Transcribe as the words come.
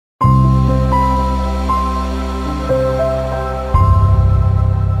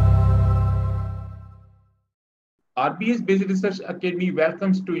RBS Basic Research Academy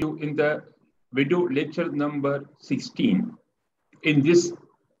welcomes to you in the video lecture number 16. In this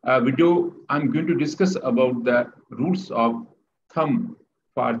video, I'm going to discuss about the rules of thumb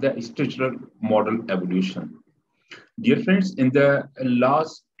for the structural model evolution. Dear friends, in the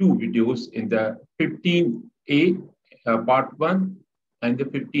last two videos, in the 15A part 1 and the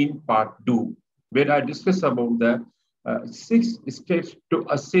 15 part 2, where I discuss about the 6 steps to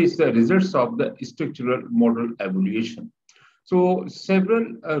assess the results of the structural model evaluation. So several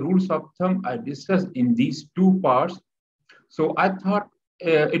rules of thumb I discussed in these two parts. So I thought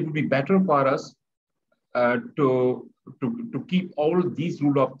it would be better for us to keep all these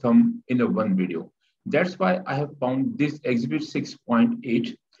rules of thumb in a one video. That's why I have found this exhibit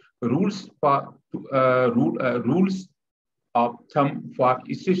 6.8 rules of thumb for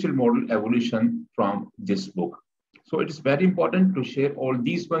structural model evolution from this book. So it is very important to share all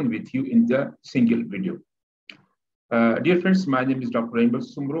these one with you in the single video. Dear friends, my name is Dr. Rainbow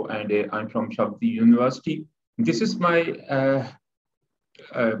Sumro and I'm from Shabdi University. This is my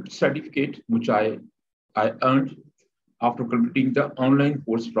certificate which I earned after completing the online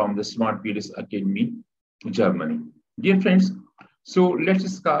course from the Smart PLS Academy, Germany. Dear friends, so let's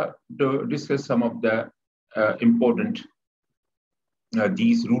start to discuss some of the important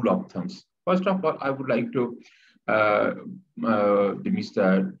these rule of thumbs. First of all, I would like to divert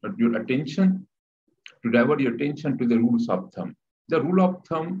your attention to the rules of thumb. The rule of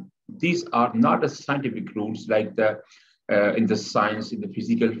thumb, these are not a scientific rules like the in the science, in the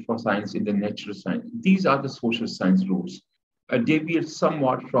physical science, in the natural science. These are the social science rules. They deviate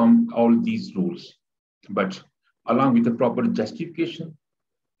somewhat from all these rules, but along with the proper justification,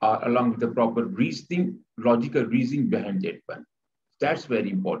 along with the proper reasoning, logical reasoning behind that one. That's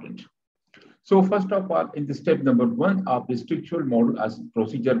very important. So first of all, in the step number 1 of the structural model as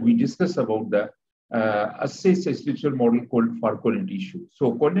procedure, we discuss about the assess a structural model called for collinearity issue.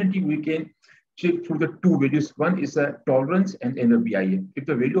 So collinearity we can check through the two values. One is a tolerance and a BIA. If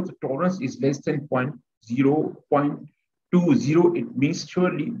the value of the tolerance is less than 0.20, it means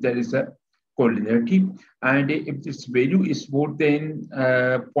surely there is a collinearity. And if this value is more than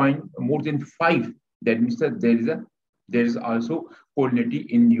 5, that means that there is also collinearity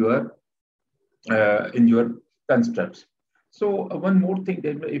in your constructs. So one more thing,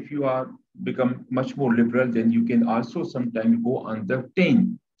 that if you are become much more liberal, then you can also sometimes go on the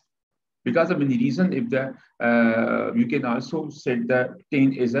 10. Because of any reason, if the you can also set the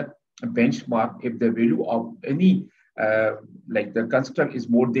 10 as a benchmark. If the value of any like the construct is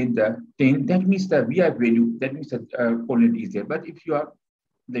more than the 10, that means the VI value, that means that collinearity is there. But if you are,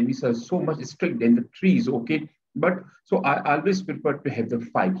 that means so much strict, then the 3 is okay. But so I always prefer to have the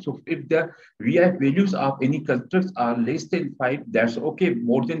 5. So if the VI values of any constructs are less than 5, that's okay.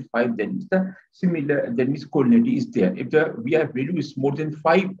 More than 5, then is the similar, that means collinearity is there. If the VI value is more than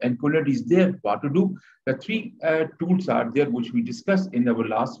 5 and collinearity is there, what to do? The 3 tools are there, which we discussed in our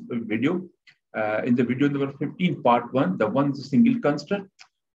last video. In the video number 15, part 1, the one is a single construct.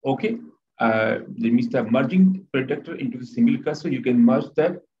 Okay, that means the merging predictor into the single construct. You can merge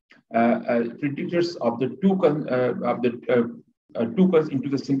the predictors of the two into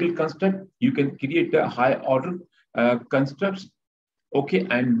the single construct. You can create a high order constructs, okay,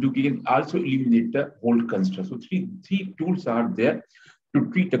 and you can also eliminate the whole construct. So three tools are there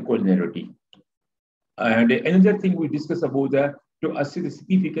to treat the collinearity. And another thing we discuss about to assess the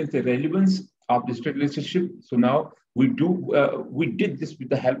significance and relevance of the strict relationship. So now we did this with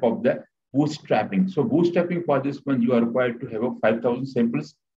the help of the bootstrapping. So bootstrapping, for this one, you are required to have 5,000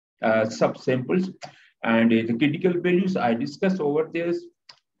 samples. Subsamples, and the critical values I discussed over there,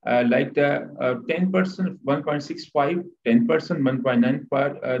 like the 10%, 1.65, 10%,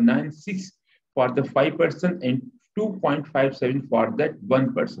 1.96 for the 5%, and 2.57 for that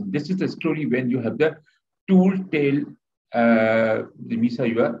 1%. This is the story when you have the tool tail, the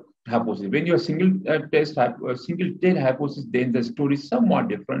your hypothesis. When you are single tail hypothesis, then the story is somewhat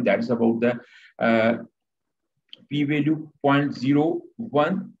different. That is about the p-value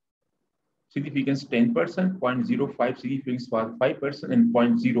 0.01. Significance 10%, 0.05 significance for 5%, and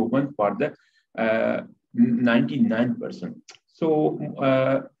 0.01 for the 99%. So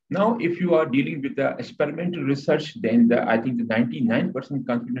now, if you are dealing with the experimental research, then I think the 99%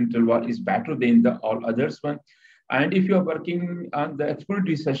 confidence interval is better than the all others one. And if you are working on the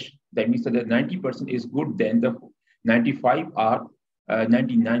exploratory research, that means that the 90% is good, then the 95 or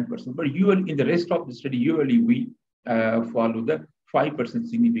 99%. But usually in the rest of the study, usually we follow the 5%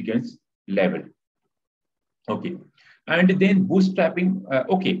 significance level. Okay, and then bootstrapping.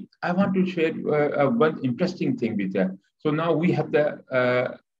 Okay, I want to share one interesting thing with that. So now we have the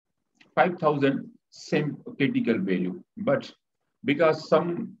 5,000 same critical value, but because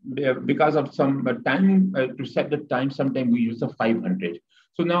of some time to set the time, sometimes we use a 500.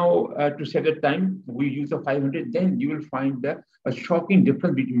 So now to set the time, we use a 500. Then you will find a shocking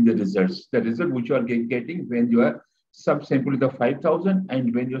difference between the results. The result which you are getting when your subsample is a 5,000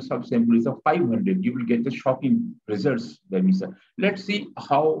 and when your subsample is a 500, you will get the shocking results. Let's see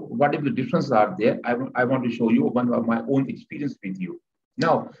what if the differences are there. I want to show you one of my own experience with you.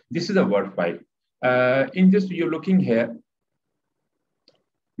 Now, this is a Word file. In this, you're looking here.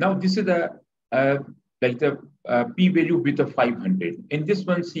 Now, this is the p-value with a 500. In this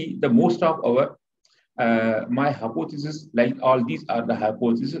one, see the most of our my hypothesis, like all these are the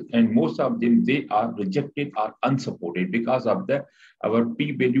hypotheses, and most of them they are rejected or unsupported because of our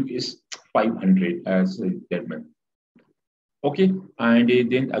p-value is 500 as determined. Okay, and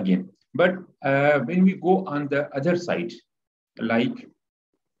then again, but when we go on the other side, like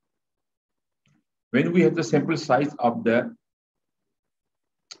when we have the sample size of the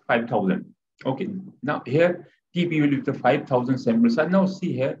 5,000. Okay, now here p-value with the 5,000 samples. And now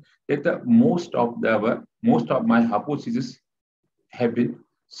see here that the most of my hypotheses have been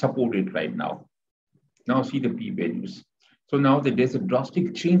supported right now. Now see the p-values. So now there's a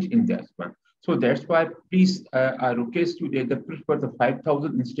drastic change in that one. So that's why please I request you that prefer the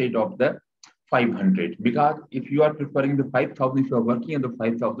 5,000 instead of the 500, because if you are preferring the 5,000, if you are working on the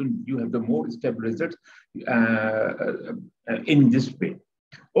 5,000, you have the more stable results in this way.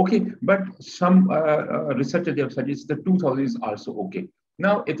 Okay, but some researchers have suggested the 2,000 is also okay.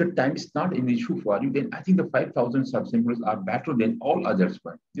 Now, if the time is not an issue for you, then I think the 5,000 subsamples are better than all others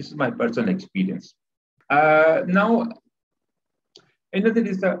one. This is my personal experience. Now, another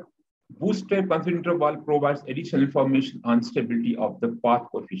is the Bootstrap confidence interval provides additional information on stability of the path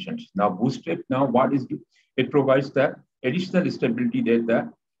coefficient. Now, Bootstrap, now what is it provides the additional stability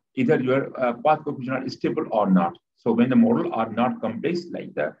that either your path coefficient is stable or not. So when the model are not complex,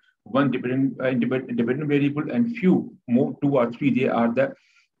 like the one dependent variable and few more 2 or 3, they are the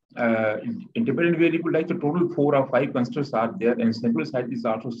independent variable, like the total 4 or 5 constants are there, and sample size is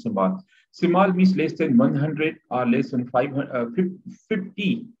also small. Small means less than 100 or less than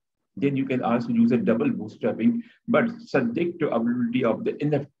 50. Then you can also use a double bootstrapping, but subject to availability of the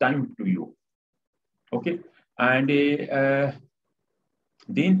enough time to you. Okay, and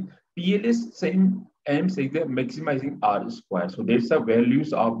then PLS-SEM aims at maximizing R square. So there's the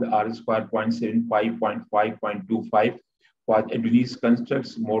values of the R square 0.75, 0.5, 0.25 for advanced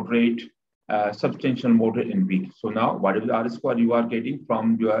constructs, moderate, substantial, moderate, and weak. So now whatever the R square you are getting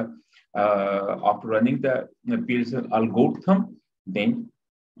from your after running the PLS algorithm, then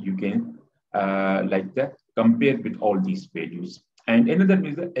you can compare with all these values. And another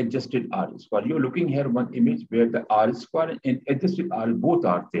is the adjusted R square. You're looking here one image where the R square and adjusted R both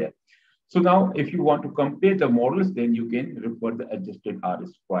are there. So now if you want to compare the models, then you can refer the adjusted R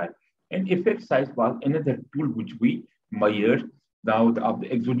square. And effect size was another tool which we measured now of the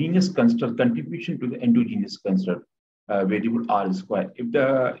exogenous construct contribution to the endogenous construct variable R square. If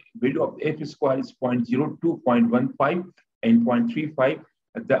the value of F square is 0.02, 0.15, and 0.35,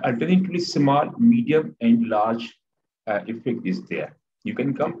 the alternatively small, medium, and large effect is there. You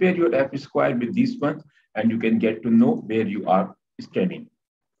can compare your F square with this one, and you can get to know where you are standing.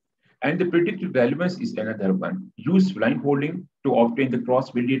 And the predictive relevance is another one. Use blindfolding to obtain the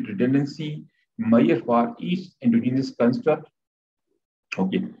cross-variant redundancy, measure for each endogenous construct.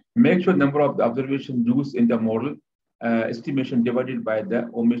 Okay, make sure number of the observations used in the model estimation divided by the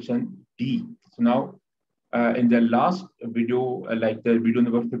omission D. So now, in the last video, like the video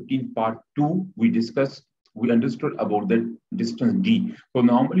number 15, part 2, we understood about the distance D. So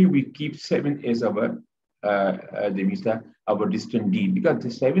normally we keep 7 as our distance D, because the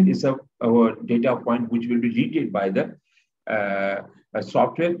 7 is our data point which will be read by the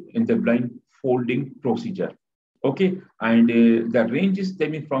software in the blindfolding procedure. Okay, and the range is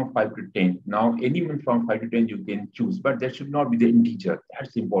stemming from 5 to 10. Now, anyone from 5 to 10 you can choose, but that should not be the integer.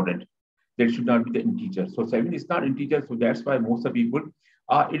 That's important. That should not be the integer. So 7 is not integer, so that's why most of the people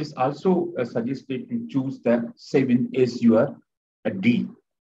it is also suggested to choose the 7 as your D.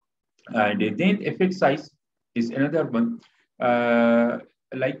 And then effect size is another one,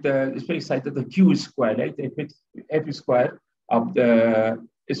 like the effect size of the Q square, like the F square of the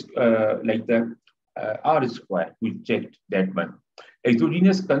like the R square. We checked that one.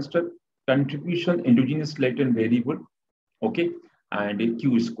 Exogenous construct contribution, endogenous latent variable. Okay, and a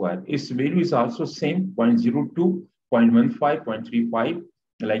Q square. Its value is also same 0.02, 0.15, 0.35.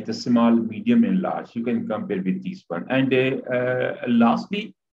 Like the small, medium, and large. You can compare with this one. And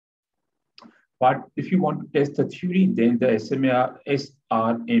lastly, but if you want to test the theory, then the SMAR,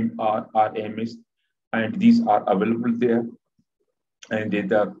 SRMR, RMS and these are available there. And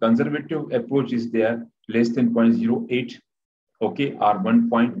the conservative approach is there, less than 0.08, okay, or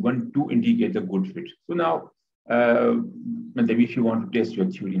 1.12 indicate a good fit. So now, maybe if you want to test your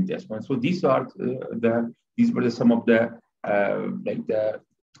theory in this one, so these are these were some of the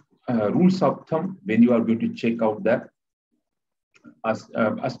rules of thumb when you are going to check out the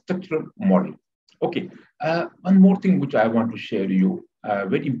a structural model. Okay, one more thing which I want to share you,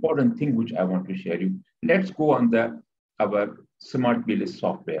 very important thing which I want to share you. Let's go on our Smart PLS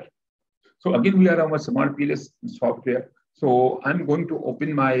software. So again, we are on our Smart PLS software. So I'm going to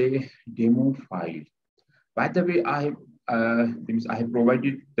open my demo file. By the way, I have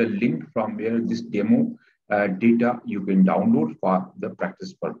provided the link from where this demo data you can download for the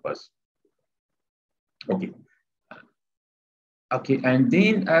practice purpose. Okay. Okay, and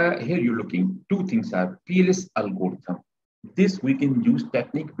then here you're looking, two things are PLS algorithm. This we can use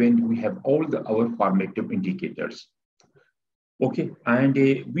technique when we have all our formative indicators. Okay, and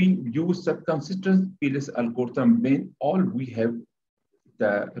we use the consistent PLS algorithm when all we have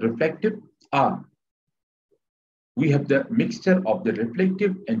the reflective are. We have the mixture of the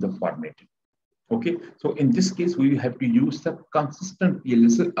reflective and the formative. Okay, so in this case, we have to use the consistent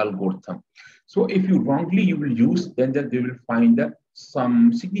PLS algorithm. So if you wrongly you will use, then they will find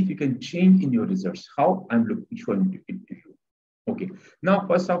some significant change in your results. How I'm showing it to you. Okay, now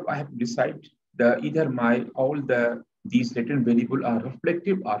first off, I have to decide either these latent variable are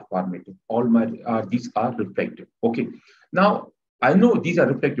reflective or formative. These are reflective. Okay, now I know these are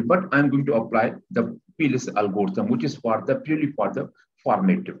reflective, but I'm going to apply the PLS algorithm, which is purely for the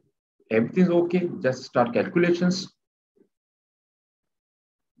formative. Everything's okay, just start calculations.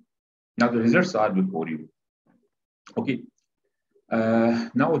 Now the results are before you. Okay,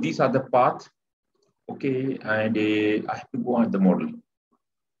 now these are the path. Okay, and I have to go on the model.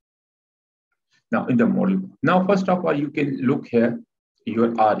 Now in the model, now first of all, you can look here,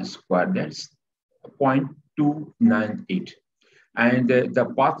 your R square, that's 0.298. And the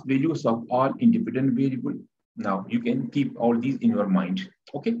path values of all independent variable. Now you can keep all these in your mind.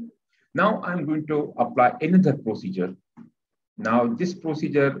 Okay. Now I'm going to apply another procedure. Now this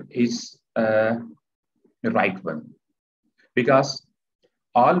procedure is the right one because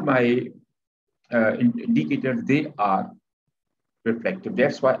all my indicators, they are reflective.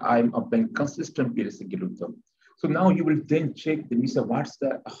 That's why I'm applying consistent PLS algorithm. So now you will then check what's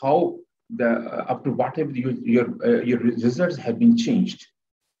up to whatever your results have been changed.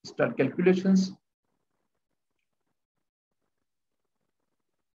 Start calculations.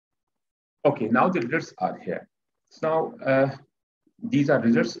 Okay, now the results are here. So now these are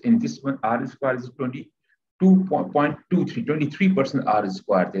results in this one. R square is 22.23, 23% R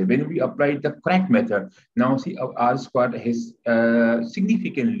square there. When we applied the correct method, now see our R square has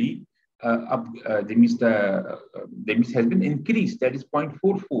significantly has been increased. That is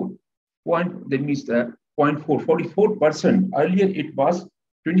 0.44. That means 0.44%. Earlier it was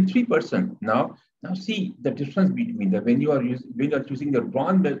 23%. Now see the difference between when you are choosing the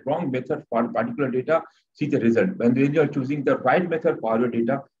wrong method for particular data, see the result. When you are choosing the right method for your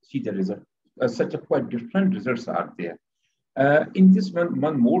data, see the result. Such a quite different results are there. In this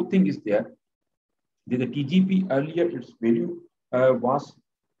one more thing is there. The TGP earlier its value was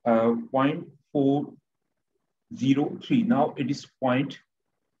 0.403. Now it is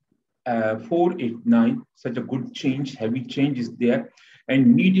 0.489. Such a good change, heavy change is there.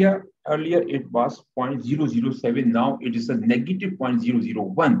 And media earlier it was 0.007. Now it is a negative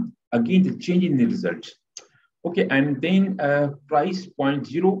 0.001. Again, the change in the result. Okay, and then price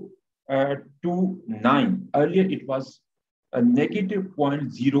 0.029. Earlier it was a negative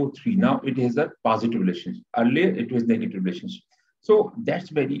 0.03. Now it has a positive relationship. Earlier it was negative relationship. So that's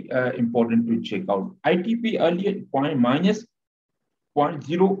very important to check out. ITP earlier minus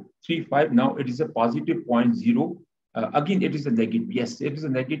 0.035. Now it is a positive 0.0. Again, it is a negative. Yes, it is a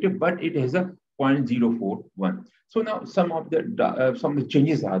negative, but it has a 0.041. So now some of the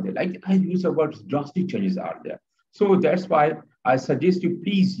changes are there. Like I use the word drastic changes are there. So that's why I suggest you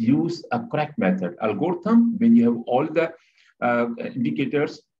please use a correct method algorithm when you have all the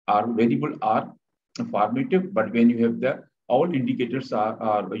indicators are variable are formative, but when you have all indicators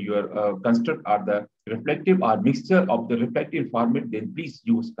are your construct are the reflective or mixture of the reflective format, then please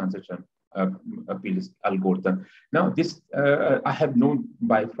use consistent PLS algorithm. Now this I have known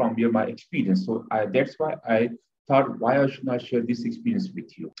from my experience, so that's why I thought why I should not share this experience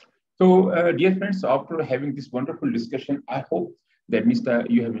with you. So dear friends, after having this wonderful discussion, I hope that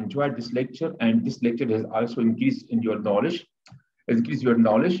you have enjoyed this lecture, and this lecture has also increased your knowledge.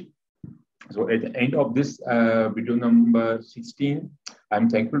 So at the end of this video number 16, I'm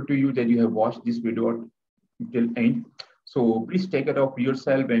thankful to you that you have watched this video till end. So please take care of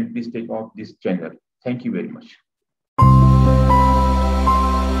yourself and please take off this channel. Thank you very much.